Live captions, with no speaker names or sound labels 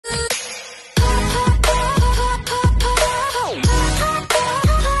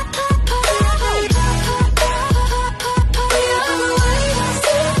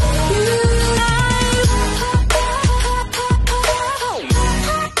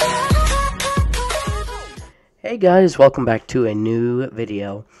Hey guys, welcome back to a new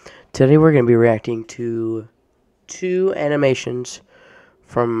video. Today we're going to be reacting to two animations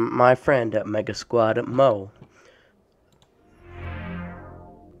from my friend at Mega Squad Mo.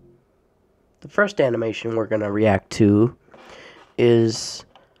 The first animation we're going to react to is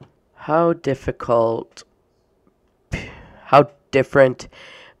how different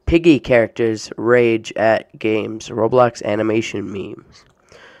Piggy characters rage at games, Roblox animation memes.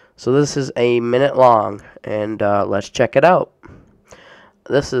 So this is a minute long, and let's check it out.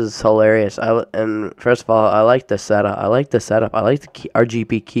 This is hilarious. And first of all, I like the setup. I like the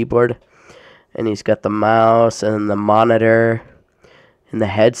RGB keyboard, and he's got the mouse and the monitor and the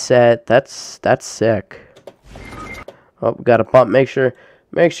headset. That's sick. Oh, we got a bump. Make sure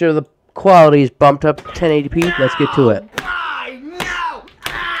the quality is bumped up to 1080p. Let's get to it.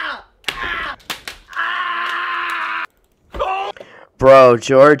 Bro,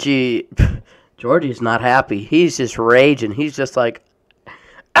 Georgie's not happy. He's just raging. He's just like,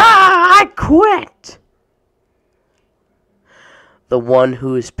 I quit. The one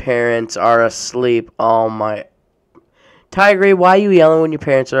whose parents are asleep. Oh my. Tiger, why are you yelling when your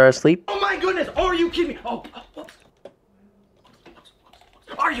parents are asleep? Oh my goodness, are you kidding me? Oh,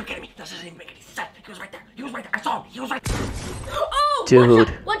 are you kidding me? This doesn't even make any sense. He was right there. He was right there. I saw him. He was right there. Oh, dude.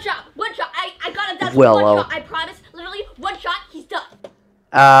 One shot. I got him. That's Willow. one shot. I promise. Literally, one shot. He's done.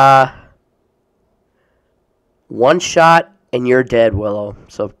 One shot and you're dead, Willow.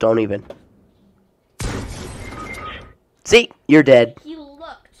 So don't even. See, you're dead. He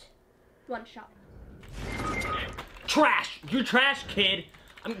looked. One shot. Trash. You're trash, kid.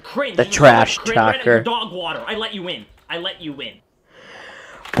 I'm cringe. The trash talker. Right, dog water. I let you in.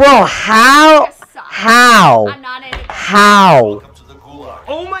 Bro, how? I'm not in it. How?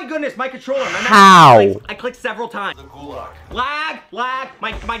 Oh my goodness, my controller. How? I clicked several times. Lag.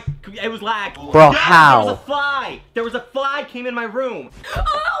 It was lag. Bro, how? There was a fly came in my room.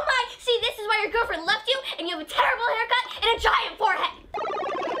 Oh my! See, this is why your girlfriend left you, and you have a terrible haircut and a giant forehead.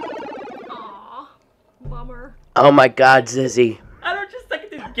 Aww, bummer. Oh my God, Zizzy. I don't just suck at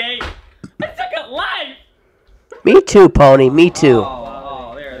this game. I suck at life. Me too, Pony. Me too.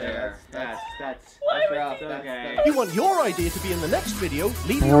 Oh, there. That's rough. Okay. You want your idea to be in the next video?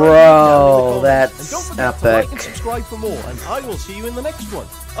 Leave Bro, that's and don't forget epic. to like and subscribe for more, and I will see you in the next one.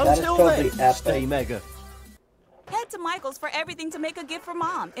 Until then, stay mega. Head to Michael's for everything to make a gift for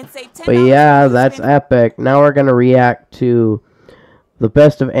mom and save $10. But yeah, that's epic. Now we're gonna react to the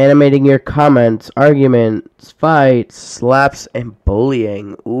best of animating your comments, arguments, fights, slaps, and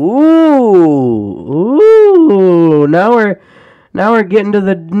bullying. Ooh. Now we're getting to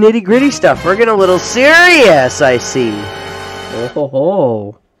the nitty gritty stuff. We're getting a little serious, I see.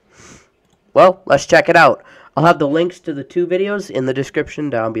 Oh. Well, let's check it out. I'll have the links to the two videos in the description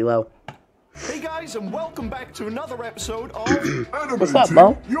down below. Hey guys, and welcome back to another episode of What's up,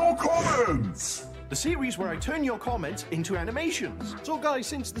 Mo? Your Comments! The series where I turn your comments into animations. So guys,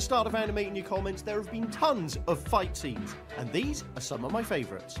 since the start of animating your comments, there have been tons of fight scenes, and these are some of my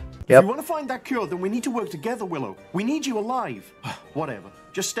favorites. Yep. If you want to find that cure, then we need to work together, Willow. We need you alive. Whatever.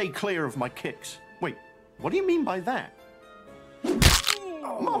 Just stay clear of my kicks. Wait, what do you mean by that?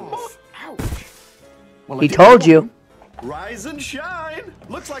 Oh, ouch. Well, He told you. Rise and shine!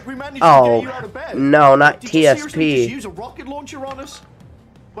 Looks like we managed to get you out of bed. No, not Did you seriously just TSP. use a rocket launcher on us?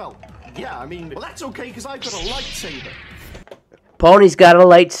 Well, yeah, I mean, well, that's okay because I've got a lightsaber. Pony's got a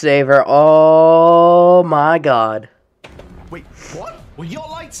lightsaber. Oh my God. Wait, what? Well, your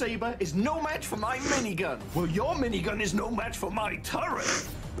lightsaber is no match for my minigun. Well, your minigun is no match for my turret.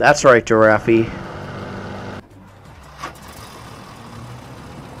 That's right, Giraffe.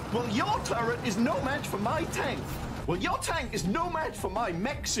 Well, your turret is no match for my tank. Well, your tank is no match for my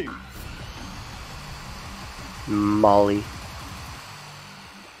mech suit. Molly.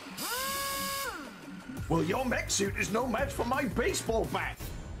 Well, your mech suit is no match for my baseball bat.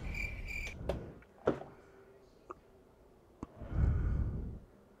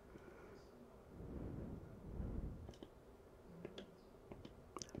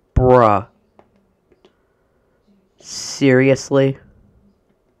 Bruh. Seriously?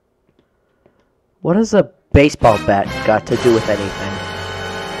 What has a baseball bat got to do with anything?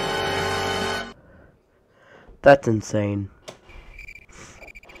 That's insane.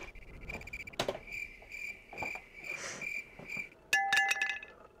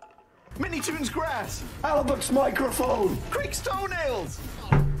 Minitoon's grass. Albert microphone. Creek's toenails.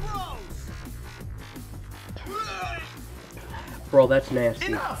 Bro, that's nasty.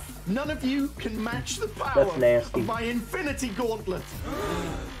 Enough! None of you can match the power That's nasty. of my infinity gauntlet.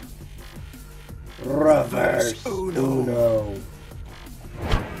 Reverse Uno.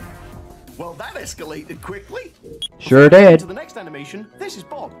 Well, that escalated quickly. Sure To did. the next animation, this is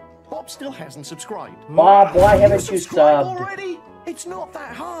Bob. Bob still hasn't subscribed. Bob, why haven't you subscribed subbed? already? It's not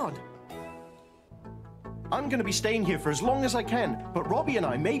that hard. I'm gonna be staying here for as long as I can, but Robbie and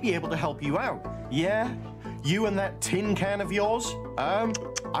I may be able to help you out. Yeah? You and that tin can of yours?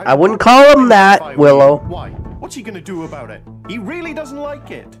 I wouldn't call him that, Willow. Why? What's he gonna do about it? He really doesn't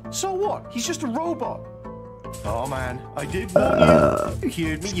like it. So what? He's just a robot. Oh man, I did warn you. You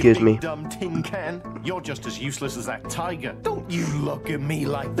heard me, excuse you me. big dumb tin can. You're just as useless as that tiger. Don't you look at me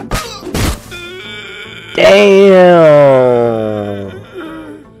like the... Damn.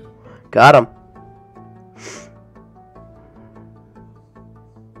 Got him.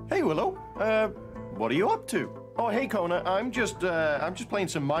 Hey Willow, what are you up to? Oh hey Kona, I'm just playing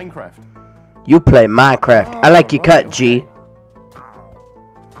some Minecraft. You play Minecraft. I like your cut, G.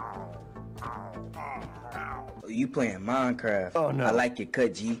 You playing Minecraft. Oh no. I like your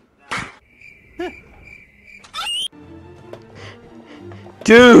cut, G.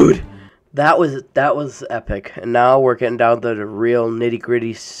 Dude, that was epic. And now we're getting down to the real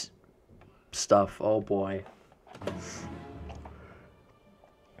nitty-gritty stuff. Oh boy.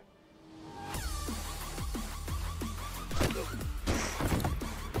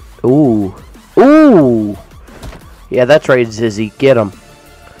 Ooh. Ooh. Yeah, that's right, Zizzy. Get him.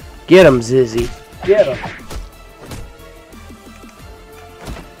 Get him, Zizzy. Get him.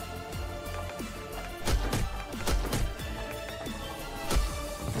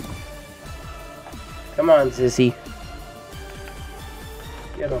 Come on, Zizzy.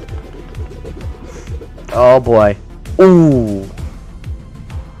 Get him. Oh boy. Ooh.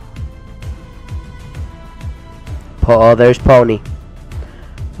 Oh, there's Pony.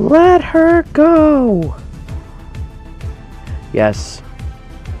 Let her go. Yes.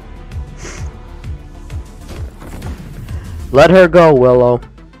 Let her go, Willow.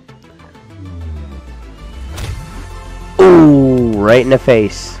 Ooh, right in the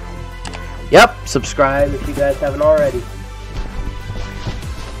face. Yep, subscribe if you guys haven't already.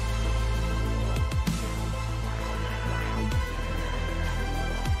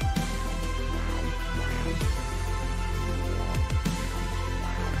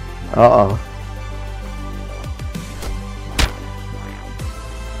 Uh-oh.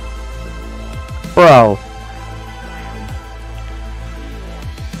 Bro.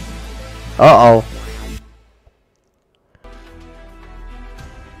 Uh-oh.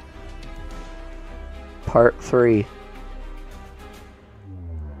 Part 3.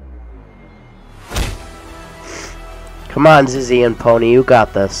 Come on, Zizzy and Pony, you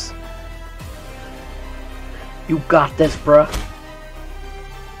got this. You got this, bruh.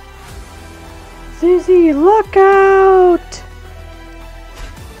 Zizzy, look out!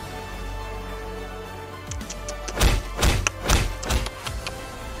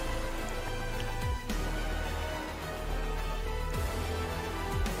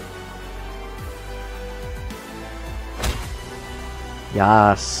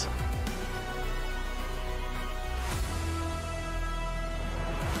 Yes.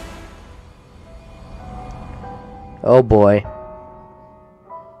 Oh boy.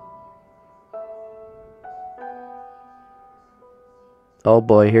 Oh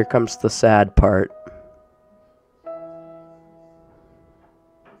boy, here comes the sad part.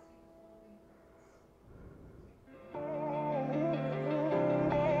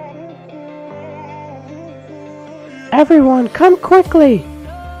 Everyone, come quickly!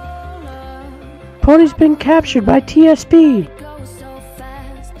 Pony's been captured by TSP.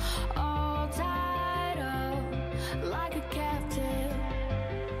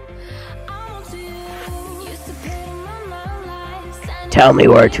 Tell me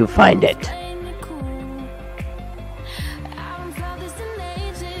where to find it.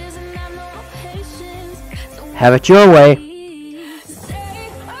 Have it your way.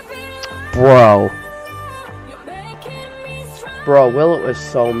 Bro. Bro, Willow is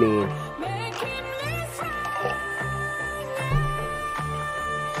so mean.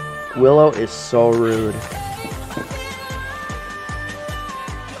 Willow is so rude.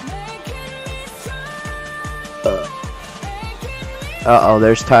 Uh-oh,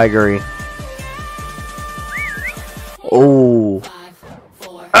 there's Tigery. Oh.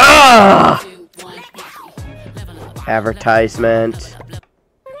 Ah! Advertisement.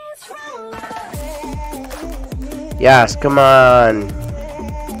 Yes, come on.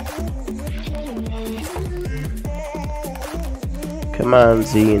 Come on,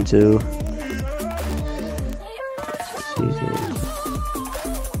 Z and 2.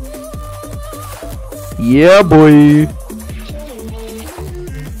 Yeah, boy.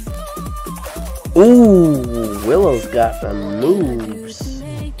 Ooh, Willow's got some moves.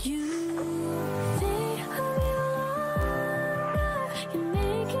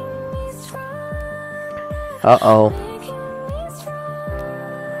 Uh-oh.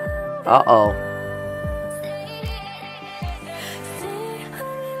 Uh-oh.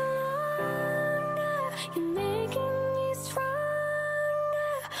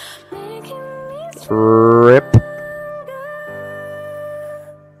 Rip.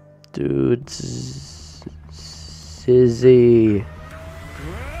 Dude. Sizzy.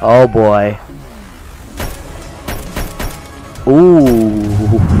 Oh boy.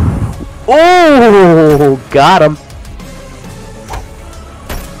 Ooh. Ooh. Got him.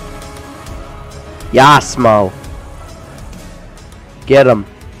 Yas, Mo. Get him.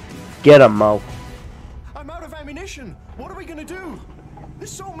 Get him, Mo. I'm out of ammunition. What are we gonna do? There's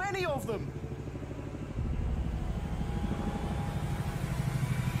so many of them.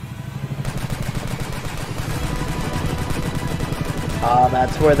 Oh,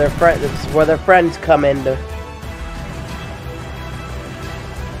 that's where their friends come into.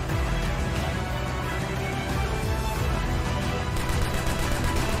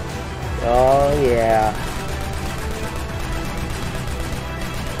 Oh yeah.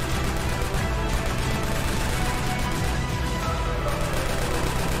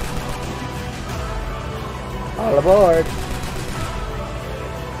 All aboard.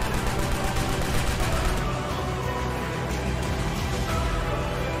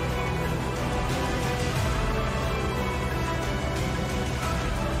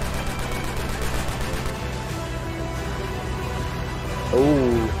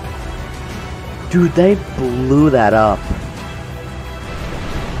 Ooh. Dude, they blew that up.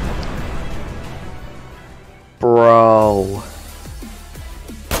 Bro.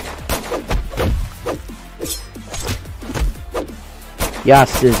 Yeah,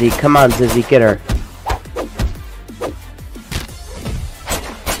 Sizzy. Come on, Sizzy. Get her.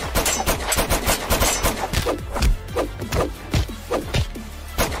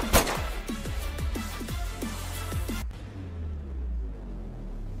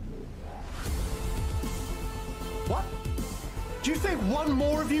 What? Do you think one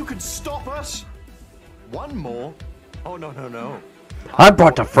more of you could stop us? One more? Oh, no, no, no. I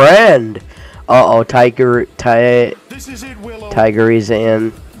brought a friend. Uh-oh, Tiger This is it, Willow. is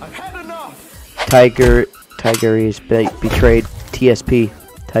in. I've had enough. Tiger is betrayed TSP.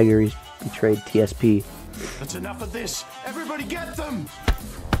 Tiger is betrayed TSP. That's enough of this. Everybody get them.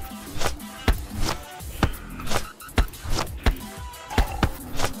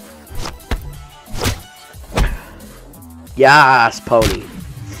 Yas, pony.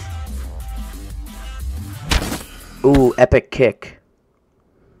 Ooh, epic kick.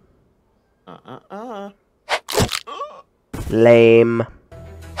 Lame.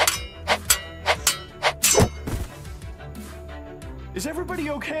 Is everybody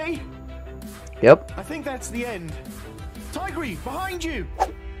okay? Yep. I think that's the end. Tigery, behind you.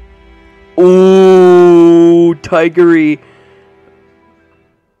 Ooh, Tigery.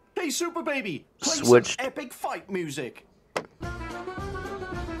 Hey, Super Baby. Play Switched. some epic fight music.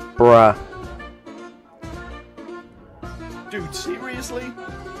 Bruh. Dude, seriously?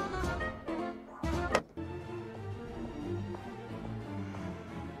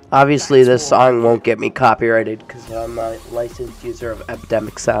 Obviously, this song won't get me copyrighted because I'm a licensed user of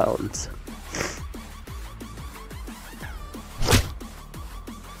Epidemic Sounds.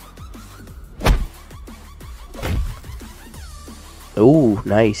 Ooh,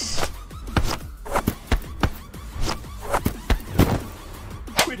 nice.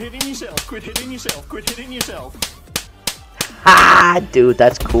 Quit hitting yourself, quit hitting yourself, quit hitting yourself. Ha! Dude,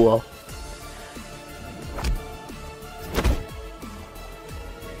 that's cool.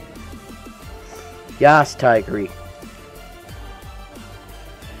 Yas, Tigery.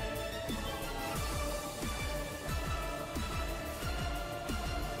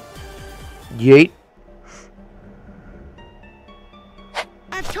 Yeet.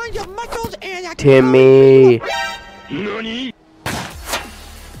 I've turned your muscles and I Timmy.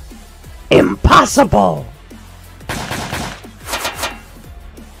 Impossible.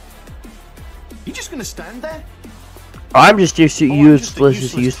 You just gonna stand there? I'm just used to I'm just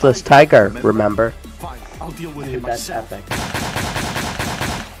a useless tiger, remember? Fine, I'll deal with Dude, it that's myself. epic.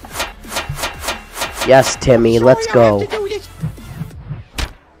 Yes, Timmy, let's go.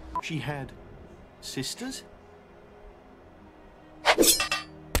 She had sisters?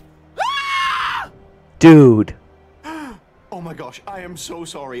 Dude. Oh my gosh, I am so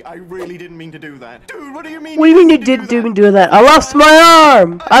sorry. I really didn't mean to do that. Dude, what do you mean? What do you mean you didn't do that? I lost my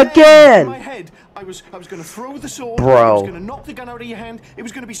arm! In my Again! head, I was gonna throw the sword. Bro. I was gonna knock the gun out of your hand. It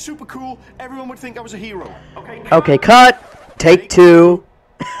was gonna be super cool. Everyone would think I was a hero. Okay. Okay, cut! Take two.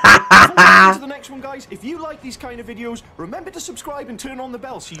 Before we get to the next one, guys, if you like these kind of videos, remember to subscribe and turn on the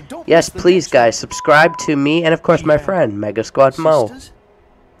bell so you don't Yes, miss the please, next one. guys, subscribe to me and, of course, my friend, Mega Squad Mo. Sisters?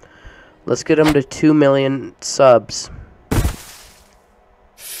 Let's get him to 2 million subs.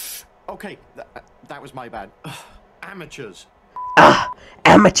 Okay, that was my bad. Ugh, amateurs.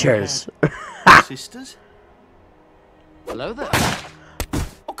 Amateurs. Sisters? Hello there.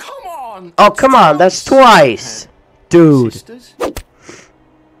 Oh, come on! Oh, come on, that's twice. Dude. Sisters?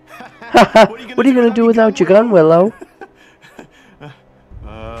 What are you gonna do without your gun, Willow?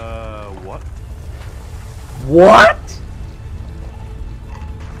 What? What?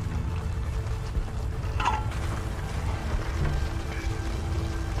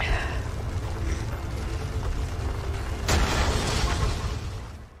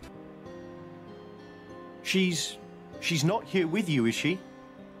 She's not here with you, is she?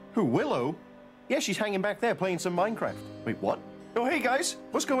 Who, Willow? Yeah, she's hanging back there playing some Minecraft. Wait, what? Oh, hey, guys.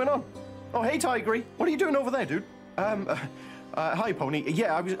 What's going on? Oh, hey, Tigry. What are you doing over there, dude? Hi, Pony.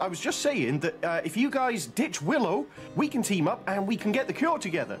 Yeah, I was just saying that if you guys ditch Willow, we can team up and we can get the cure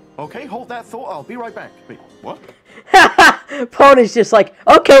together. Okay, hold that thought. I'll be right back. Wait, what? Pony's just like,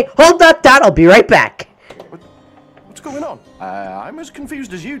 okay, hold that thought, I'll be right back. What's going on? I'm as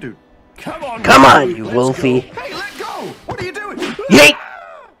confused as you, dude. Come on, you let's Wolfie. go. Hey, let go! What are you doing? Yeet!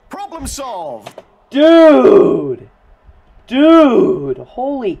 Problem solved. Dude! Dude!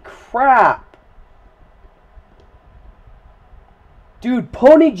 Holy crap! Dude,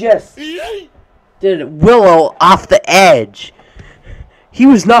 Pony just did Willow off the edge. He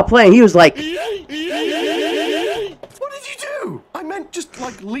was not playing, he was like... What did you do? I meant just,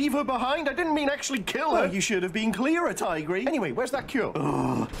 like, leave her behind. I didn't mean actually kill her. You should have been clearer, Tigry. Anyway, where's that cure?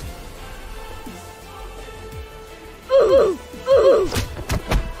 Ugh.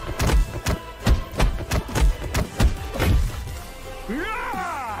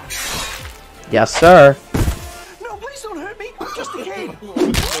 Yes, sir. No, please don't hurt me. I'm just a kid. No.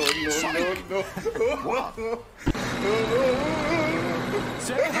 What?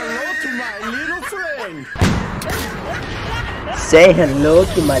 Say hello to my little friend. Say hello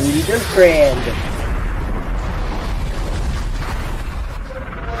to my little friend.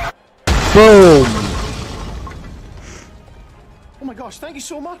 Boom. Oh my gosh, thank you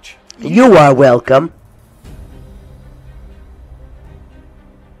so much. You are welcome.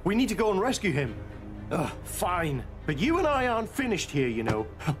 We need to go and rescue him. Ugh, fine. But you and I aren't finished here, you know.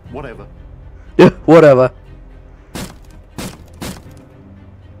 Whatever. Whatever.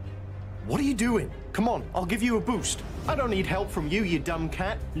 What are you doing? Come on, I'll give you a boost. I don't need help from you, you dumb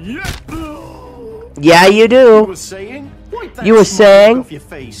cat. Yeah. Yeah, you You do. were saying? Wipe that You were smile saying? off your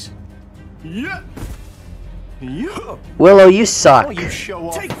face. Yeah. Yeah. Willow, you suck. Oh, you show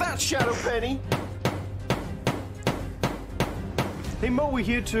off. Take that, Shadow Penny. Hey Mo, we're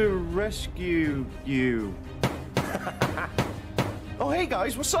here to rescue you. Oh, hey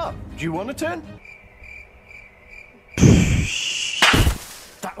guys, what's up? Do you want a turn?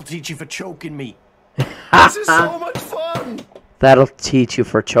 That'll teach you for choking me. This is so much fun. That'll teach you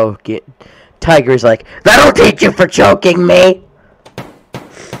for choking. Tiger's like, that'll teach you for choking me.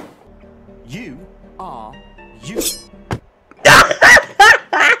 You are you.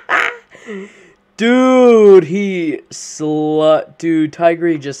 Dude, dude,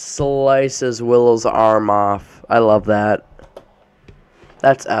 Tiger just slices Willow's arm off. I love that.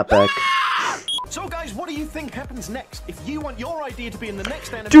 That's epic. So guys, what do you think happens next? If you want your idea to be in the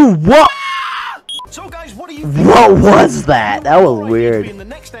next animation... Dude, what? So guys, what do you think? What was that? If you That want was your idea to weird. be in the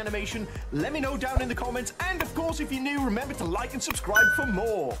next animation, let me know down in the comments. And of course, if you're new, remember to like and subscribe for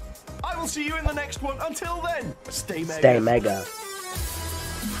more. I will see you in the next one. Until then, stay mega. Stay mega.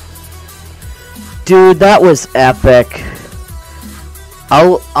 Dude, that was epic.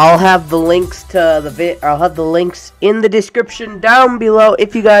 I'll have the links to the I'll have the links in the description down below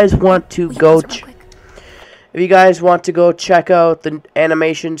if you guys want to go check out the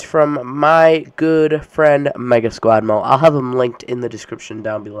animations from my good friend Mega Squad Mo. I'll have them linked in the description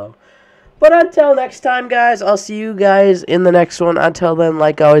down below. But until next time, guys, I'll see you guys in the next one. Until then,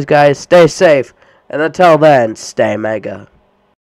 like always, guys, stay safe. And until then, stay mega.